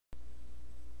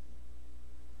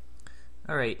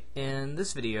Alright, in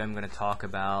this video I'm going to talk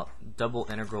about double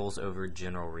integrals over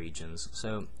general regions.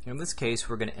 So in this case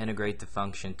we're going to integrate the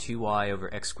function 2y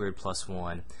over x squared plus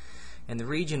 1. And the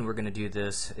region we're going to do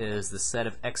this is the set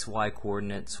of xy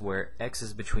coordinates where x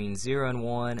is between 0 and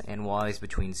 1 and y is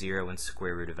between 0 and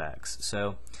square root of x.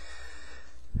 So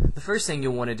the first thing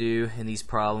you'll want to do in these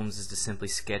problems is to simply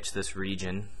sketch this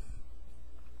region,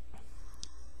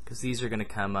 because these are going to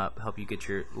come up, help you get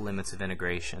your limits of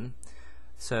integration.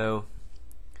 So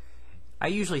I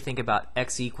usually think about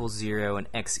x equals 0 and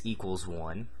x equals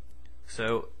 1.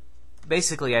 So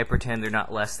basically I pretend they're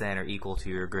not less than or equal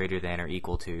to or greater than or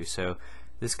equal to. So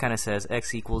this kind of says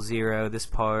x equals 0, this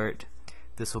part,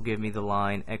 this will give me the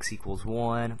line x equals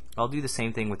 1. I'll do the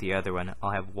same thing with the other one. I'll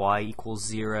have y equals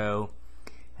 0,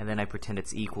 and then I pretend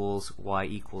it's equals y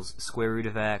equals square root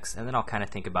of x, and then I'll kind of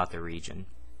think about the region.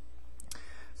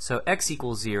 So x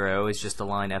equals 0 is just a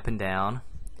line up and down.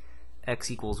 X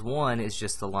equals 1 is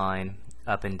just a line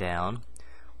up and down.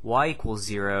 Y equals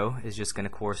 0 is just going to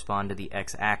correspond to the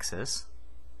x-axis.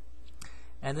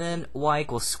 And then y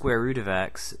equals square root of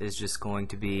x is just going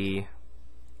to be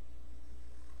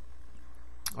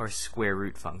our square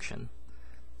root function.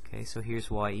 Okay, so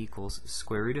here's y equals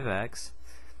square root of x.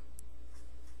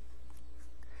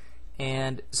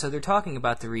 And so they're talking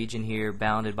about the region here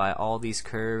bounded by all these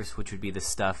curves, which would be the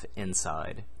stuff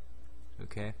inside.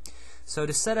 Okay, so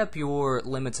to set up your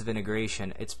limits of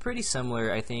integration, it's pretty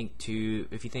similar, I think, to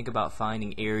if you think about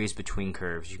finding areas between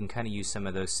curves. You can kind of use some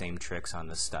of those same tricks on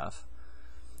this stuff.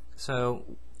 So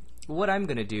what I'm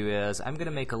going to do is I'm going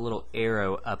to make a little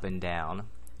arrow up and down,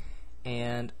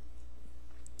 and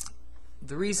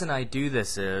the reason I do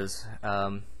this is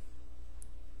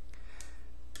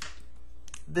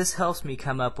this helps me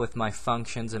come up with my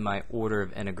functions and my order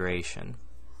of integration.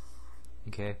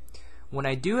 Okay, when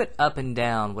I do it up and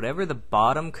down, whatever the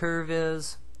bottom curve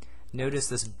is, notice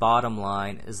this bottom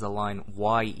line is the line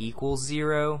y equals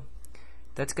 0.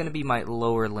 That's going to be my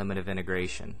lower limit of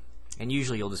integration, and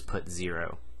usually you'll just put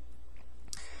 0.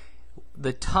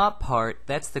 The top part,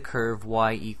 that's the curve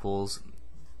y equals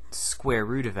square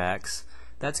root of x.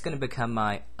 That's going to become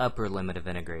my upper limit of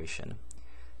integration.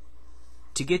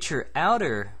 To get your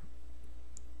outer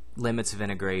limits of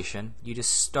integration, you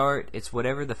just start, it's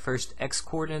whatever the first x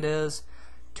coordinate is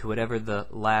to whatever the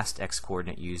last x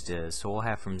coordinate used is. So we'll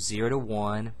have from 0 to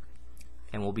 1,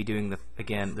 and we'll be doing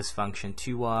again this function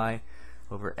 2y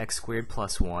over x squared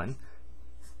plus 1.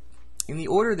 And the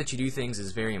order that you do things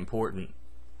is very important.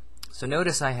 So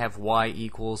notice I have y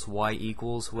equals,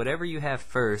 whatever you have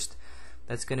first,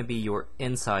 that's going to be your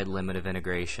inside limit of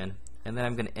integration, and then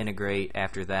I'm going to integrate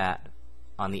after that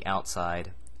on the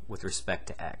outside with respect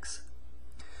to x.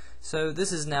 So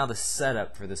this is now the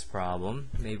setup for this problem.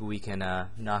 Maybe we can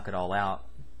knock it all out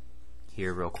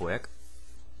here real quick.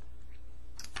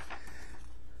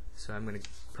 So I'm going to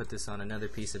put this on another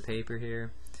piece of paper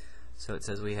here. So it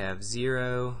says we have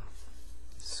 0,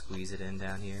 squeeze it in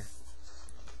down here.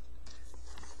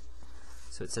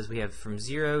 So it says we have from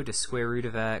 0 to square root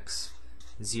of x,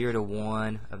 0 to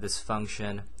 1 of this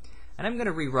function. And I'm going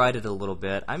to rewrite it a little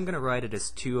bit. I'm going to write it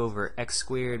as 2 over x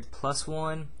squared plus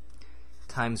 1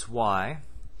 times y.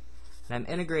 And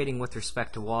I'm integrating with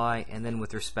respect to y and then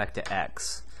with respect to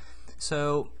x.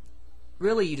 So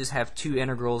really you just have two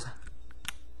integrals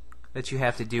that you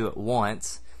have to do at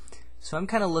once. So I'm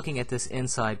kind of looking at this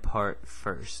inside part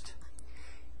first.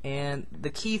 And the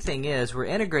key thing is we're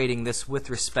integrating this with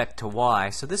respect to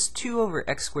y. So this 2 over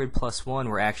x squared plus 1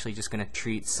 we're actually just going to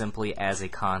treat simply as a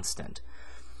constant.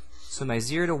 So my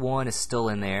 0 to 1 is still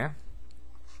in there.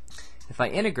 If I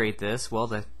integrate this, well,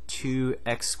 the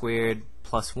 2x squared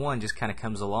plus 1 just kind of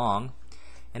comes along.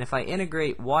 And if I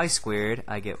integrate y squared,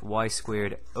 I get y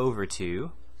squared over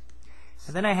 2.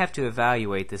 And then I have to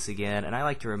evaluate this again, and I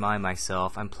like to remind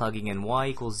myself I'm plugging in y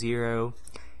equals 0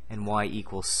 and y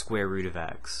equals square root of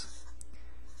x.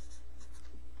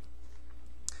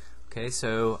 Okay,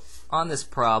 so on this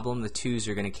problem, the 2's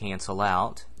are going to cancel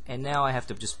out. And now I have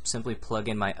to just simply plug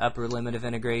in my upper limit of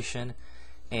integration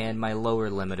and my lower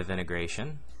limit of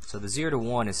integration. So the 0 to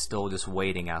 1 is still just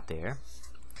waiting out there.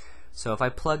 So if I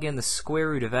plug in the square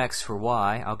root of x for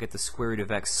y, I'll get the square root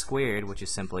of x squared, which is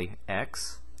simply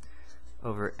x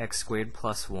over x squared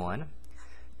plus 1.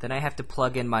 Then I have to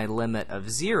plug in my limit of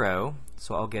 0,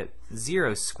 so I'll get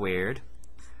 0 squared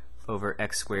over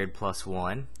x squared plus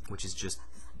 1, which is just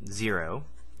 0.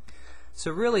 So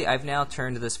really I've now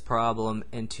turned this problem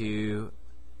into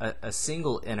a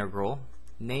single integral,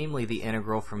 namely the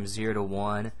integral from 0 to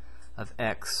 1 of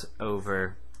x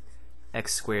over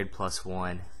x squared plus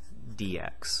 1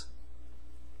 dx.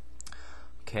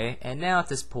 Okay, and now at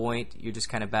this point you're just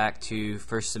kind of back to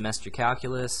first semester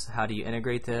calculus. How do you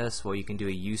integrate this? Well, you can do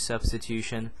a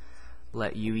U-substitution.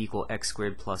 Let u equal x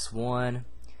squared plus 1.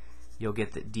 You'll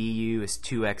get that du is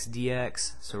 2x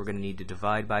dx, so we're going to need to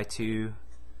divide by 2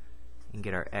 and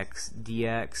get our x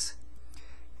dx.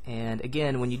 And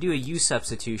again, when you do a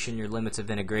U-substitution, your limits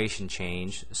of integration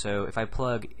change. So if I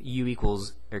plug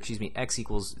x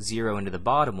equals 0 into the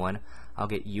bottom one, I'll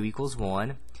get u equals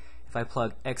 1. If I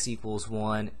plug x equals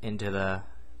 1 into the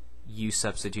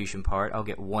U-substitution part, I'll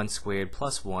get 1 squared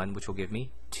plus 1, which will give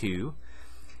me 2.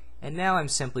 And now I'm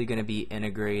simply going to be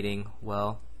integrating,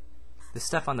 well, the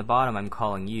stuff on the bottom I'm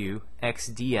calling u. X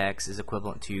dx is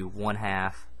equivalent to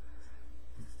 1/2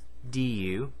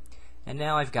 du. And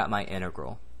now I've got my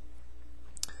integral.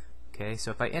 Okay,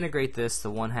 so if I integrate this,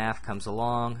 the 1/2 comes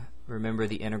along. Remember,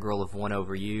 the integral of 1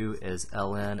 over u is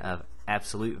ln of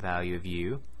absolute value of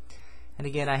u. And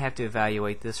again, I have to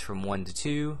evaluate this from 1 to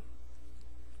 2.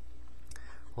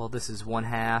 Well, this is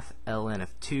 1/2 ln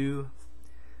of 2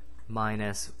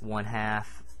 minus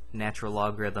 1/2 natural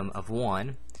logarithm of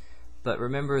 1. But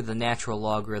remember, the natural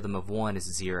logarithm of 1 is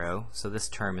 0, so this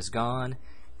term is gone,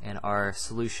 and our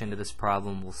solution to this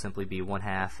problem will simply be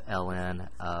 1/2 ln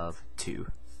of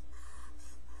 2.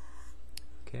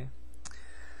 Okay.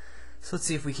 So let's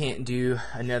see if we can't do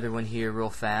another one here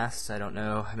real fast. I don't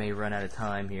know, I may run out of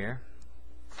time here.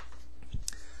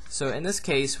 So in this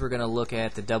case, we're going to look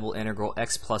at the double integral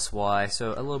x plus y,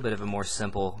 so a little bit of a more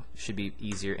simple, should be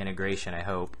easier integration, I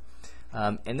hope.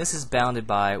 And this is bounded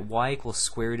by y equals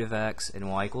square root of x and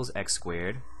y equals x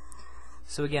squared.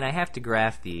 So again, I have to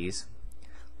graph these.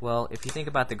 Well, if you think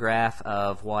about the graph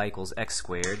of y equals x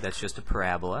squared, that's just a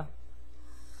parabola.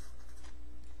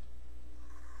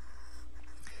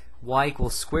 Y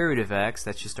equals square root of x,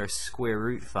 that's just our square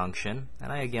root function. And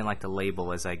I again like to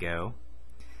label as I go.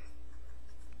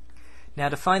 Now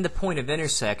to find the point of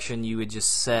intersection, you would just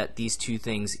set these two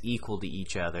things equal to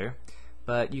each other.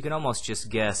 But you can almost just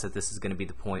guess that this is going to be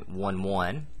the point 1,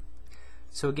 1.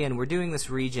 So again, we're doing this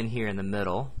region here in the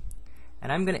middle. And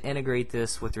I'm going to integrate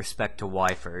this with respect to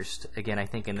y first. Again, I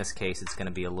think in this case it's going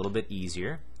to be a little bit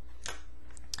easier.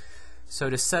 So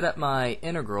to set up my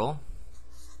integral,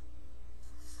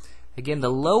 again,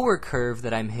 the lower curve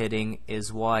that I'm hitting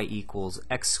is y equals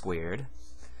x squared.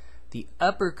 The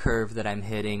upper curve that I'm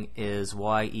hitting is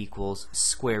y equals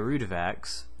square root of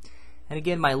x. And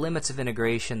again, my limits of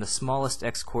integration, the smallest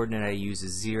x coordinate I use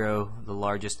is 0, the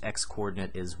largest x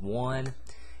coordinate is 1.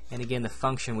 And again, the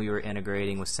function we were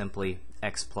integrating was simply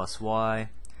x plus y.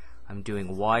 I'm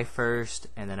doing y first,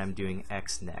 and then I'm doing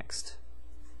x next.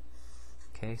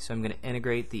 Okay, so I'm going to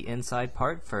integrate the inside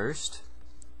part first.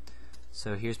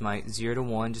 So here's my 0 to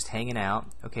 1 just hanging out.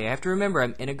 Okay, I have to remember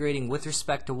I'm integrating with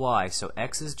respect to y, so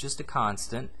x is just a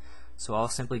constant. So I'll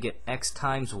simply get x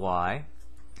times y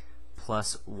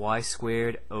plus y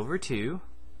squared over 2.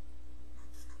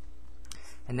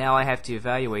 And now I have to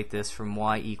evaluate this from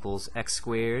y equals x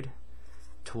squared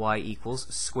to y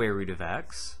equals square root of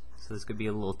x. So this could be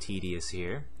a little tedious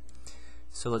here.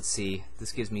 So let's see,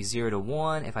 this gives me 0 to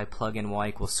 1. If I plug in y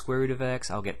equals square root of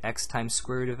x, I'll get x times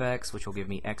square root of x, which will give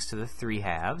me x to the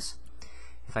 3/2.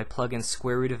 If I plug in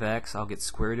square root of x, I'll get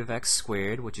square root of x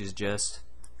squared, which is just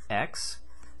x.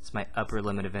 It's my upper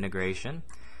limit of integration.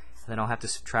 Then I'll have to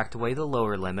subtract away the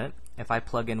lower limit. If I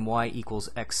plug in y equals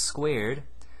x squared,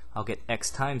 I'll get x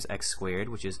times x squared,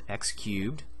 which is x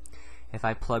cubed. If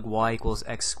I plug y equals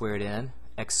x squared in,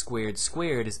 x squared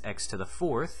squared is x to the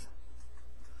 4th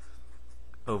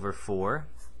over 4.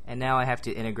 And now I have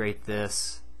to integrate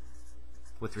this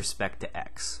with respect to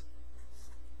x.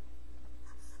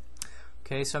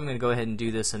 Okay, so I'm going to go ahead and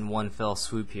do this in one fell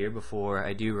swoop here before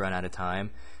I do run out of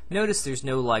time. Notice there's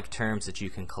no like terms that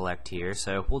you can collect here,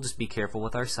 so we'll just be careful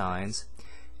with our signs.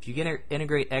 If you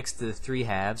integrate x to the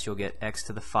 3/2, you'll get x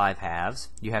to the 5/2.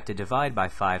 You have to divide by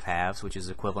 5/2, which is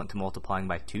equivalent to multiplying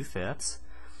by 2/5.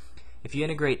 If you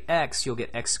integrate x, you'll get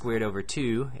x squared over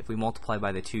 2. If we multiply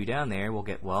by the 2 down there, we'll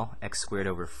get, well, x squared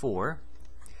over 4.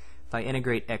 If I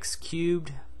integrate x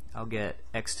cubed, I'll get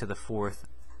x to the 4th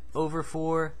over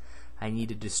 4. I need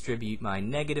to distribute my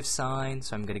negative sign,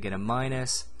 so I'm going to get a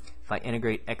minus. If I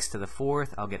integrate x to the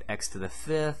 4th, I'll get x to the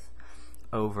 5th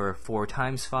over 4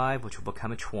 times 5, which will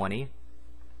become a 20.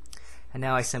 And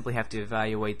now I simply have to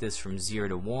evaluate this from 0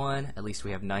 to 1. At least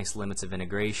we have nice limits of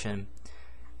integration.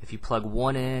 If you plug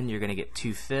 1 in, you're going to get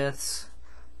 2/5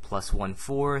 plus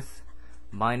 1/4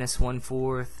 minus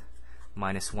 1/4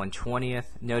 minus 1/20.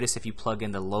 Notice if you plug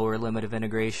in the lower limit of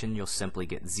integration, you'll simply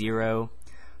get 0.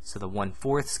 So the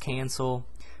 1/4 cancel.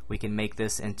 We can make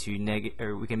this into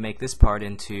we can make this part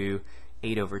into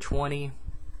 8 over 20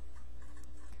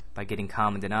 by getting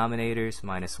common denominators,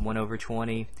 minus 1 over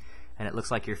 20, and it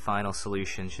looks like your final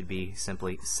solution should be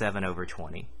simply 7 over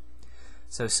 20.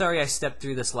 So sorry I stepped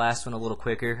through this last one a little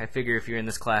quicker. I figure if you're in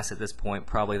this class at this point,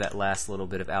 probably that last little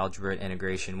bit of algebra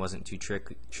integration wasn't too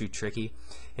tricky.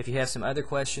 If you have some other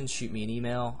questions, shoot me an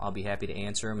email. I'll be happy to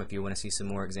answer them. If you want to see some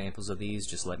more examples of these,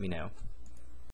 just let me know.